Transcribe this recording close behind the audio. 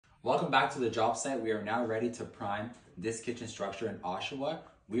Welcome back to the job site. We are now ready to prime this kitchen structure in Oshawa.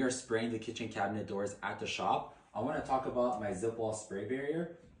 We are spraying the kitchen cabinet doors at the shop. I want to talk about my zip wall spray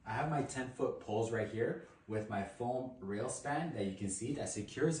barrier. I have my 10-foot poles right here with my foam rail span that you can see that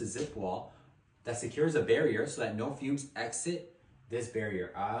secures the zip wall, that secures a barrier so that no fumes exit this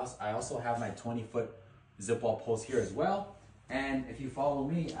barrier. I also have my 20-foot zip wall post here as well. And if you follow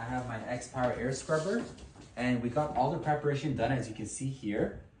me, I have my X-Power air scrubber, and we got all the preparation done as you can see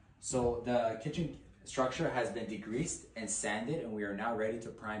here. So the kitchen structure has been degreased and sanded, and we are now ready to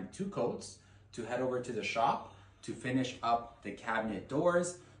prime 2 coats to head over to the shop to finish up the cabinet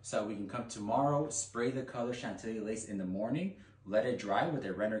doors so that we can come tomorrow, spray the color Chantilly lace in the morning, let it dry with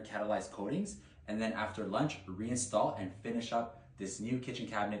the render catalyzed coatings, and then after lunch, reinstall and finish up this new kitchen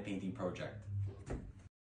cabinet painting project.